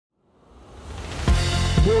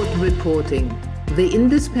Board reporting, the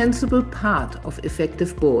indispensable part of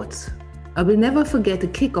effective boards. I will never forget a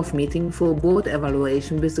kick-off meeting for a board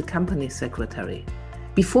evaluation with the company secretary.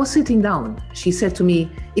 Before sitting down, she said to me,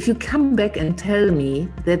 "If you come back and tell me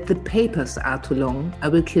that the papers are too long, I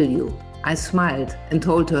will kill you." I smiled and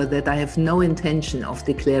told her that I have no intention of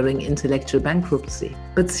declaring intellectual bankruptcy.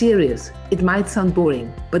 But serious, it might sound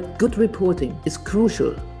boring, but good reporting is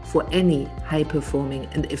crucial for any high-performing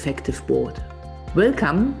and effective board.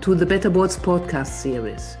 Welcome to the Better Boards podcast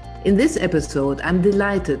series. In this episode, I'm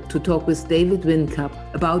delighted to talk with David Whincup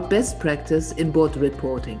about best practice in board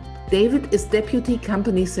reporting. David is Deputy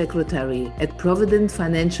Company Secretary at Provident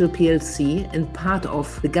Financial PLC and part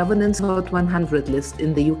of the Governance Hot 100 list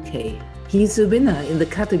in the UK. He's a winner in the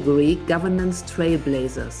category Governance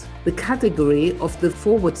Trailblazers, the category of the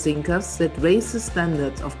forward thinkers that raise the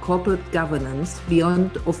standards of corporate governance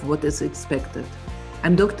beyond of what is expected.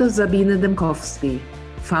 I'm Dr. Sabine Demkowski,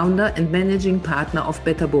 founder and managing partner of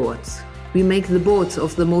Better Boards. We make the boards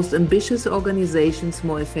of the most ambitious organizations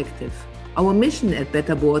more effective. Our mission at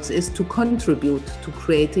Better Boards is to contribute to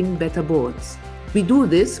creating better boards. We do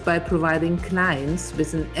this by providing clients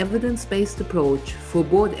with an evidence-based approach for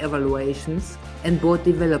board evaluations and board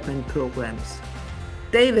development programs.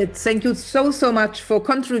 David, thank you so much for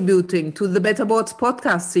contributing to the Better Boards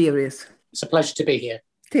podcast series. It's a pleasure to be here.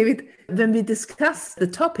 David, when we discuss the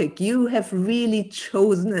topic, you have really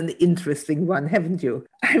chosen an interesting one, haven't you?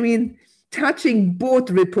 I mean, touching board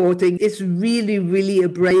reporting is really a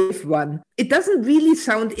brave one. It doesn't really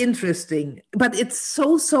sound interesting, but it's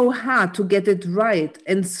so hard to get it right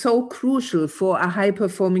and so crucial for a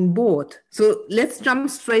high-performing board. So let's jump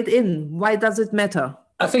straight in. Why does it matter?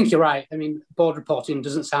 I think you're right. I mean, board reporting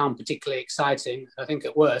doesn't sound particularly exciting. I think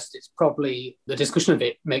at worst, it's probably the discussion of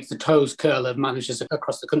it makes the toes curl of managers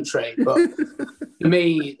across the country. But for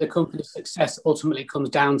me, the company's success ultimately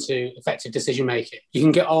comes down to effective decision making. You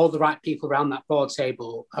can get all the right people around that board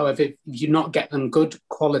table. However, if you not get them good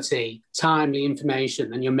quality, timely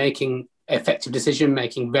information, then you're making effective decision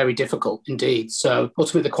making very difficult indeed. So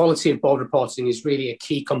ultimately, the quality of board reporting is really a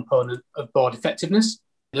key component of board effectiveness.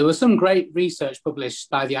 There was some great research published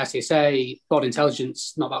by the ICSA, Board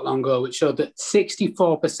Intelligence, not that long ago, which showed that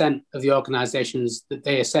 64% of the organisations that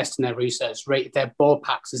they assessed in their research rated their board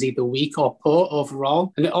packs as either weak or poor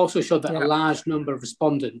overall. And it also showed that a large number of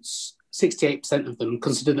respondents, 68% of them,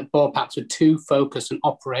 considered that board packs were too focused and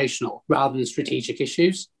operational rather than strategic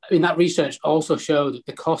issues. I mean, that research also showed that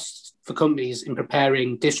the costs for companies in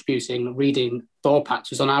preparing, distributing, reading board packs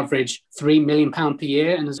was on average £3 million per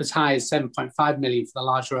year and as high as £7.5 million for the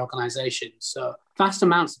larger organisations. So vast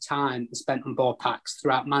amounts of time are spent on board packs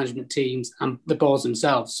throughout management teams and the boards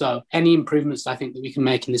themselves. So any improvements I think that we can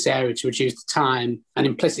make in this area to reduce the time and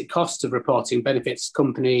implicit costs of reporting benefits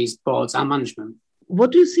companies, boards and management.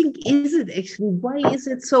 What do you think is it actually? Why is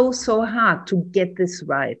it so hard to get this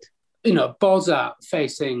right? You know, boards are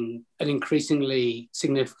facing an increasingly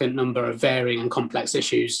significant number of varying and complex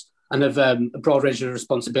issues and of a broad range of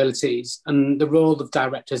responsibilities. And the role of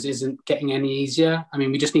directors isn't getting any easier. I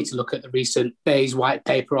mean, we just need to look at the recent Bayes white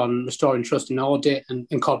paper on restoring trust in audit and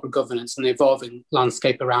corporate governance and the evolving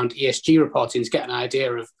landscape around ESG reporting to get an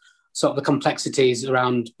idea of sort of the complexities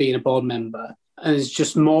around being a board member. And there's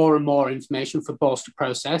just more and more information for boards to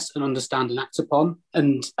process and understand and act upon.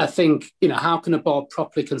 And I think, you know, how can a board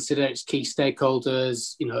properly consider its key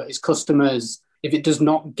stakeholders, you know, its customers, if it does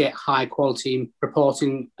not get high quality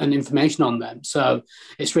reporting and information on them? So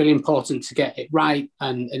it's really important to get it right.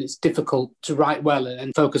 And it's difficult to write well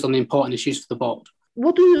and focus on the important issues for the board.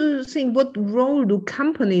 What do you think, what role do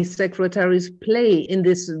company secretaries play in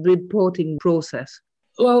this reporting process?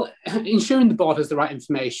 Well, ensuring the board has the right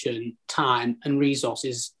information, time and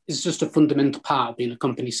resources is just a fundamental part of being a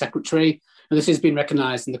company secretary. And this has been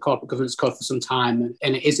recognised in the Corporate Governance Code for some time,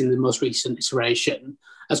 and it is in the most recent iteration.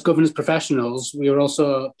 As governance professionals, we are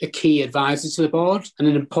also a key advisor to the board, and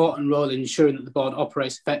an important role in ensuring that the board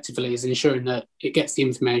operates effectively is ensuring that it gets the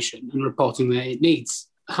information and reporting that it needs.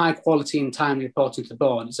 High quality and timely reporting to the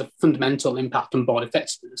board is a fundamental impact on board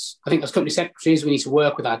effectiveness. I think as company secretaries, we need to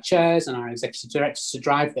work with our chairs and our executive directors to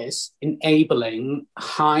drive this, enabling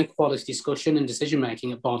high quality discussion and decision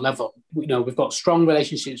making at board level. You know, we've got strong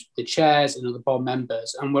relationships with the chairs and other board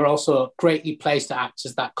members, and we're also greatly placed to act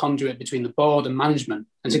as that conduit between the board and management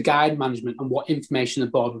and to guide management on what information the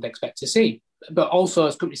board would expect to see. But also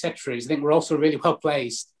as company secretaries, I think we're also really well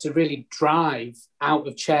placed to really drive out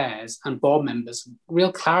of chairs and board members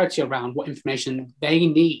real clarity around what information they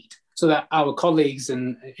need so that our colleagues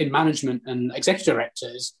in management and executive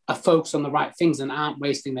directors are focused on the right things and aren't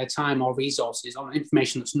wasting their time or resources on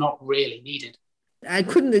information that's not really needed. I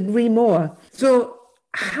couldn't agree more. So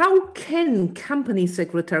How can company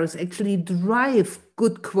secretaries actually drive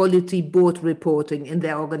good quality board reporting in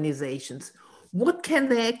their organizations? What can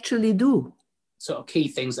they actually do? Sort of key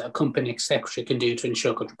things that a company secretary can do to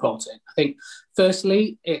ensure good reporting. I think,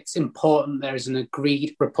 firstly, it's important there is an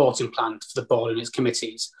agreed reporting plan for the board and its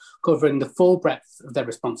committees, covering the full breadth of their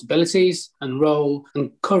responsibilities and role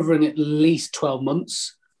and covering at least 12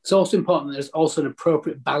 months. It's also important that there's also an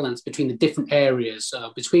appropriate balance between the different areas,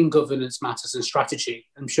 between governance matters and strategy.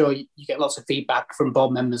 I'm sure you get lots of feedback from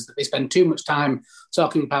board members that they spend too much time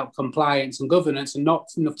talking about compliance and governance and not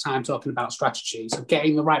enough time talking about strategy. So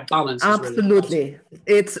getting the right balance is really Absolutely.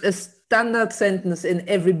 It's a standard sentence in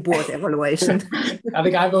every board evaluation. I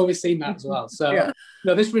think I've always seen that as well. So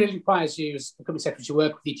this really requires you as a company secretary to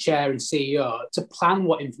work with your chair and CEO to plan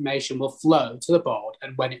what information will flow to the board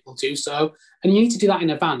and when it will do so. And you need to do that in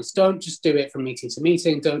advance. Don't just do it from meeting to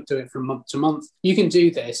meeting. Don't do it from month to month. You can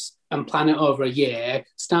do this and plan it over a year,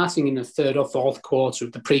 starting in the third or fourth quarter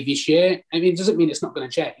of the previous year. I mean, it doesn't mean it's not going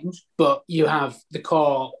to change, but you have the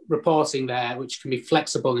core reporting there, which can be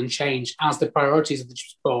flexible and change as the priorities of the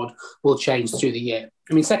board will change through the year.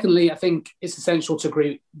 I mean, secondly, I think it's essential to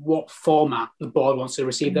agree what format the board wants to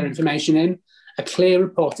receive their information in. A clear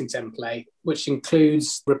reporting template, which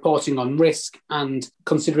includes reporting on risk and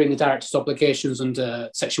considering the director's obligations under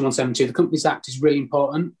Section 172 of the Companies Act, is really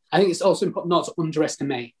important. I think it's also important not to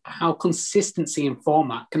underestimate how consistency in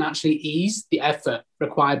format can actually ease the effort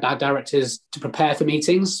required by directors to prepare for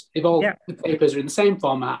meetings. If all the papers are in the same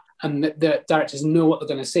format and the directors know what they're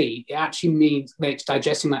going to see, it actually makes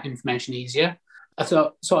digesting that information easier.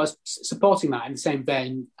 So supporting that in the same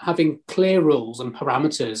vein, having clear rules and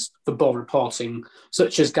parameters for board reporting,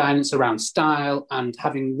 such as guidance around style and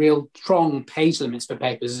having real strong page limits for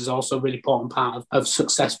papers is also a really important part of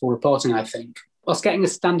successful reporting, I think. Whilst getting a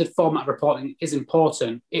standard format of reporting is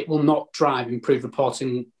important, it will not drive improved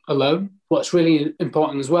reporting alone. What's really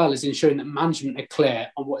important as well is ensuring that management are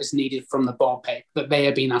clear on what is needed from the board paper, that they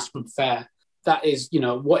are being asked to prepare. That is,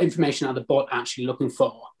 what information are the board actually looking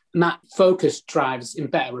for? And that focus drives in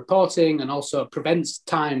better reporting and also prevents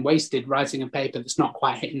time wasted writing a paper that's not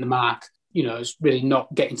quite hitting the mark. It's really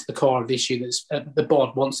not getting to the core of the issue that the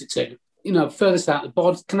board wants it to. Further to that, the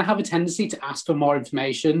board can have a tendency to ask for more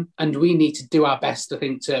information, and we need to do our best, I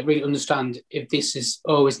think, to really understand if this is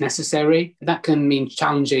always necessary. That can mean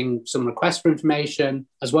challenging some requests for information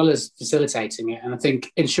as well as facilitating it. And I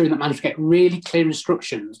think ensuring that management get really clear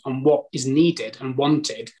instructions on what is needed and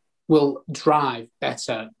wanted will drive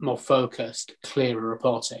better, more focused, clearer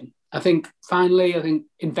reporting. I think, finally,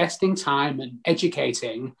 investing time and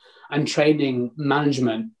educating and training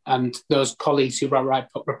management and those colleagues who write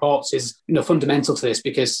reports is fundamental to this,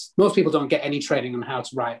 because most people don't get any training on how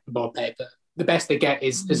to write a board paper. The best they get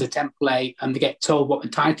is a template, and they get told what the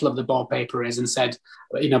title of the board paper is and said,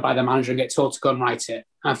 by the manager, and get told to go and write it.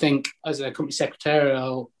 I think as a company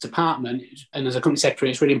secretarial department and as a company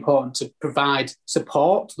secretary, it's really important to provide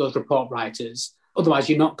support to those report writers. Otherwise,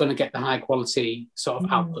 you're not going to get the high quality sort of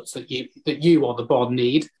outputs that you or the board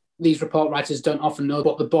need. These report writers don't often know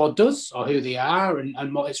what the board does or who they are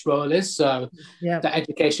and what its role is. So the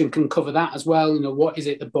education can cover that as well. What is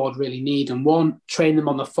it the board really need and want? Train them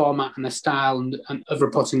on the format and the style and of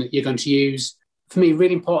reporting that you're going to use. For me,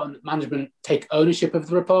 really important that management take ownership of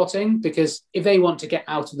the reporting, because if they want to get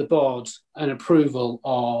out of the board an approval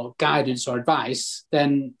or guidance or advice,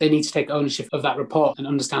 then they need to take ownership of that report and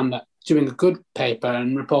understand that doing a good paper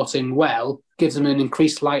and reporting well gives them an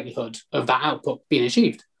increased likelihood of that output being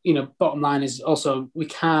achieved. Bottom line is also we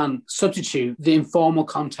can't substitute the informal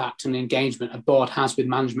contact and engagement a board has with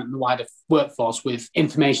management and the wider workforce with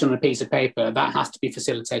information on a piece of paper. That has to be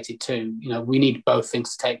facilitated too. We need both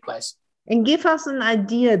things to take place. And give us an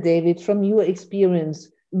idea, David, from your experience.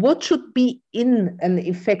 What should be in an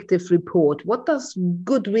effective report? What does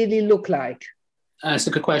good really look like? It's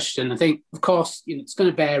a good question. I think, of course, it's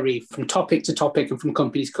going to vary from topic to topic and from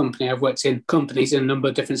company to company. I've worked in companies in a number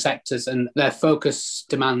of different sectors, and their focus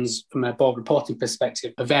demands from a board reporting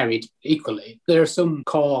perspective are varied equally. There are some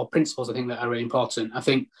core principles, I think, that are really important. I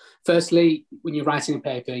think, firstly, when you're writing a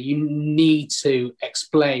paper, you need to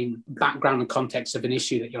explain background and context of an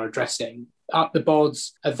issue that you're addressing. The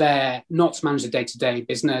boards are there not to manage the day-to-day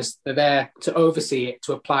business. They're there to oversee it,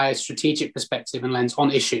 to apply a strategic perspective and lens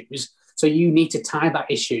on issues. So you need to tie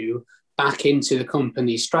that issue back into the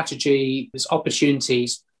company's strategy, its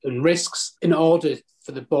opportunities and risks, in order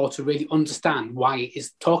for the board to really understand why it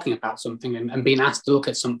is talking about something and being asked to look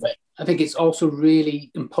at something. I think it's also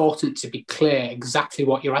really important to be clear exactly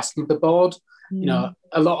what you're asking the board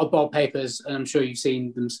A lot of board papers, and I'm sure you've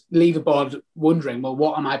seen them, leave a board wondering, well,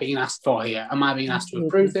 what am I being asked for here? Am I being asked to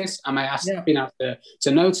approve this? Am I being asked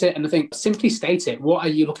to note it? And I think simply state it. What are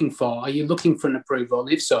you looking for? Are you looking for an approval?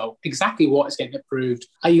 And if so, exactly what is getting approved?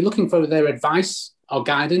 Are you looking for their advice or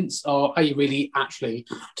guidance, or are you really actually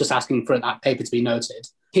just asking for that paper to be noted?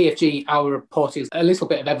 PFG, our report is a little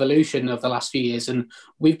bit of evolution over the last few years, and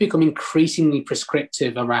we've become increasingly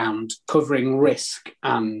prescriptive around covering risk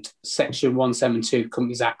and Section 172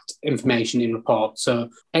 Companies Act information in reports. So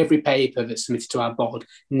every paper that's submitted to our board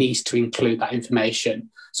needs to include that information.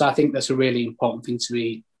 So I think that's a really important thing to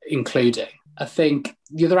be including. I think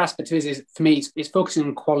the other aspect of it is, for me, it's focusing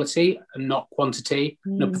on quality and not quantity.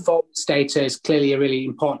 Performance data is clearly a really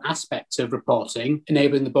important aspect of reporting,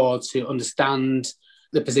 enabling the board to understand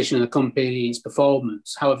the position of the company, its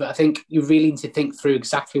performance. However, I think you really need to think through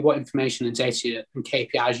exactly what information and data and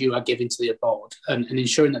KPIs you are giving to the board and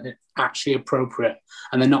ensuring that they're actually appropriate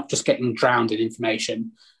and they're not just getting drowned in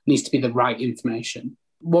information. It needs to be the right information.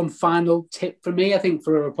 One final tip for me, I think,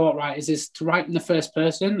 for a report writers is to write in the first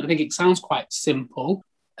person. I think it sounds quite simple.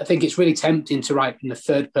 I think it's really tempting to write in the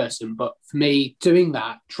third person, but for me, doing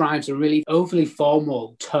that drives a really overly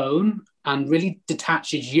formal tone and really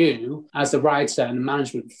detaches you as the writer and the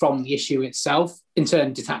management from the issue itself. In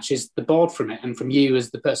turn, detaches the board from it and from you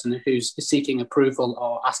as the person who's seeking approval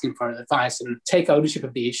or asking for advice, and take ownership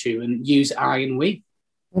of the issue and use I and we.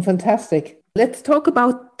 Fantastic. Let's talk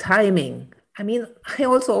about timing. I mean, I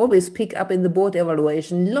also always pick up in the board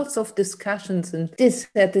evaluation lots of discussions and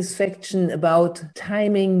dissatisfaction about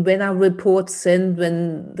timing, when are reports sent,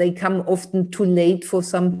 when they come often too late for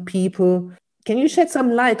some people. Can you shed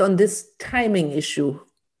some light on this timing issue?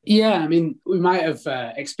 Yeah, I mean, we might have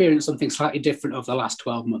experienced something slightly different over the last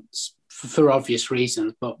 12 months for obvious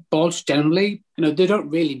reasons, but boards generally, they don't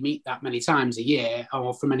really meet that many times a year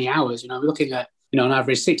or for many hours. We're looking at on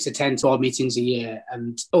average 6 to 10 board meetings a year.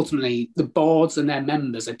 And ultimately, the boards and their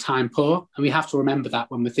members are time poor. And we have to remember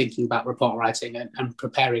that when we're thinking about report writing and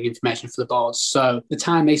preparing information for the boards. So the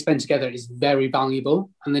time they spend together is very valuable.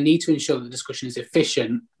 And they need to ensure that the discussion is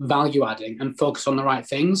efficient, value-adding, and focused on the right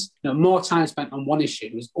things. More time spent on one issue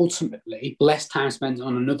is ultimately less time spent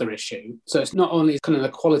on another issue. So it's not only kind of the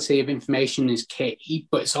quality of information is key,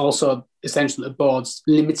 but it's also essential that the board's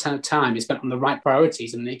limited time is spent on the right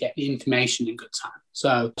priorities and they get the information in good time.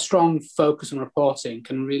 So a strong focus on reporting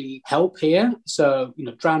can really help here. So,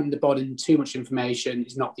 drowning the board in too much information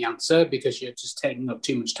is not the answer because you're just taking up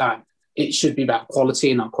too much time. It should be about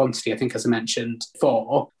quality and not quantity, I think, as I mentioned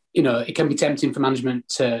before. It can be tempting for management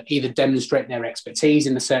to either demonstrate their expertise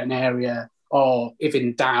in a certain area, or if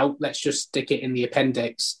in doubt, let's just stick it in the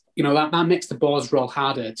appendix. That makes the board's role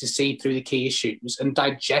harder to see through the key issues and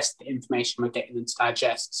digest the information we're getting them to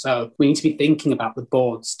digest. So we need to be thinking about the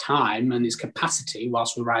board's time and its capacity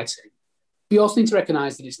whilst we're writing. We also need to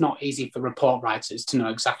recognise that it's not easy for report writers to know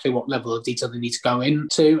exactly what level of detail they need to go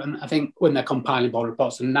into. And I think when they're compiling board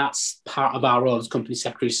reports, and that's part of our role as company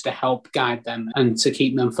secretaries, to help guide them and to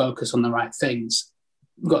keep them focused on the right things.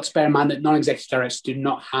 We've got to bear in mind that non-executive directors do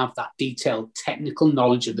not have that detailed technical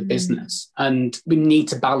knowledge of the business. And we need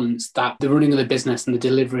to balance that, the running of the business and the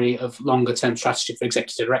delivery of longer term strategy for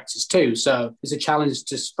executive directors too. So it's a challenge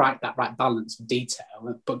to strike that right balance of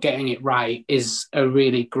detail, but getting it right is a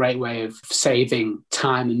really great way of saving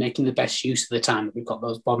time and making the best use of the time that we've got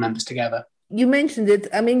those board members together. You mentioned it.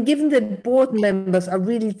 I mean, given that board members are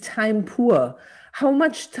really time poor, how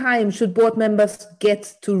much time should board members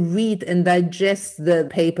get to read and digest the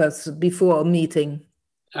papers before a meeting?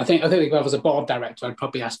 I think if I was a board director, I'd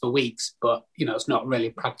probably ask for weeks, but it's not really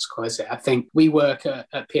practical, is it? I think we work at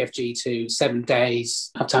PFG to 7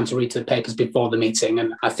 days, have time to read the papers before the meeting,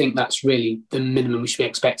 and I think that's really the minimum we should be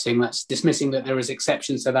expecting. That's dismissing that there is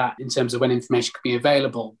exceptions to that in terms of when information can be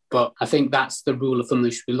available, but I think that's the rule of thumb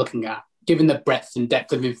we should be looking at. Given the breadth and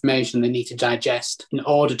depth of information they need to digest in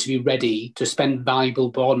order to be ready to spend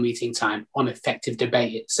valuable board meeting time on effective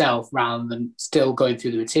debate itself, rather than still going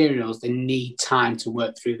through the materials, they need time to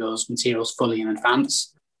work through those materials fully in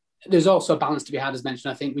advance. There's also a balance to be had, as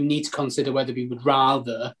mentioned. I think we need to consider whether we would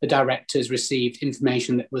rather the directors received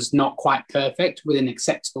information that was not quite perfect within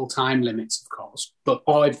acceptable time limits, of course, but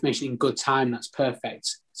all information in good time that's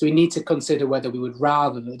perfect. So we need to consider whether we would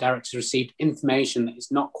rather the directors received information that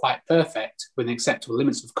is not quite perfect within acceptable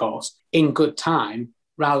limits, of course, in good time,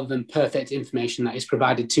 rather than perfect information that is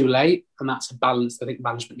provided too late. And that's a balance I think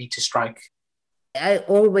management need to strike. I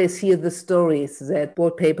always hear the stories that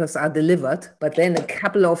board papers are delivered, but then a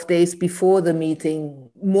couple of days before the meeting,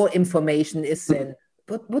 more information is sent.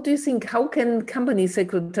 But what do you think? How can company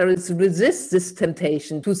secretaries resist this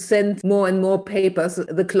temptation to send more and more papers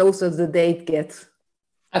the closer the date gets?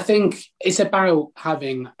 I think it's about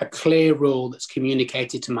having a clear rule that's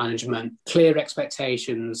communicated to management, clear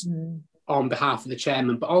expectations on behalf of the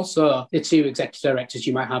chairman, but also the two executive directors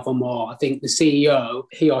you might have or more. I think the CEO,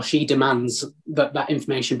 he or she demands that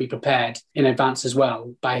information be prepared in advance as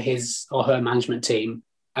well by his or her management team.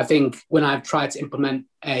 I think when I've tried to implement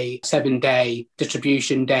a 7-day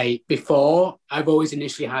distribution date before, I've always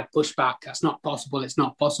initially had pushback. That's not possible. It's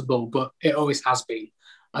not possible, but it always has been.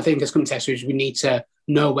 I think as company secretaries, we need to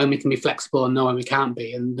know when we can be flexible and know when we can't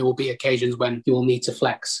be. And there will be occasions when you will need to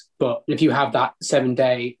flex. But if you have that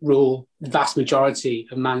 7-day rule, the vast majority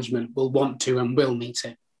of management will want to and will meet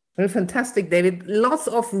it. Well, fantastic, David. Lots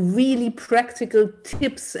of really practical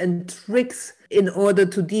tips and tricks in order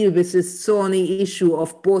to deal with this thorny issue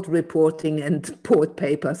of board reporting and board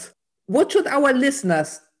papers. What should our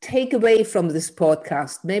listeners take away from this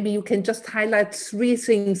podcast? Maybe you can just highlight 3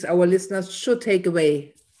 things our listeners should take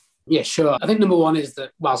away. Yeah, sure. I think number one is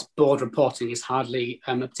that whilst board reporting is hardly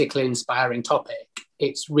a particularly inspiring topic,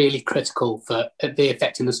 it's really critical for the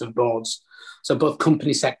effectiveness of boards. So both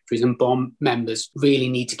company secretaries and board members really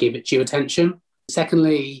need to give it due attention.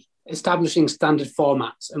 Secondly, establishing standard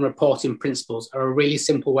formats and reporting principles are a really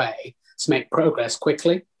simple way to make progress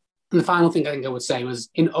quickly. And the final thing I think I would say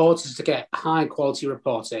was, in order to get high quality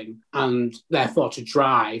reporting and therefore to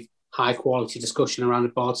drive high quality discussion around a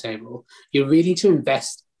board table, you really need to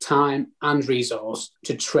invest time and resource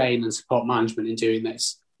to train and support management in doing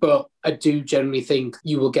this. But I do generally think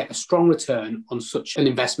you will get a strong return on such an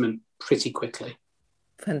investment pretty quickly.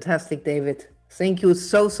 Fantastic, David. Thank you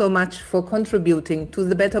so much for contributing to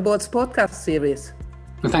the Better Boards podcast series.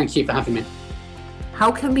 And thank you for having me.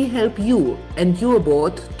 How can we help you and your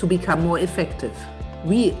board to become more effective?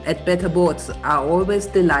 We at Better Boards are always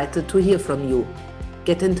delighted to hear from you.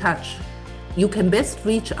 Get in touch. You can best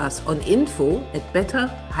reach us on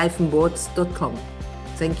info@better-boards.com.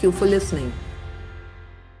 Thank you for listening.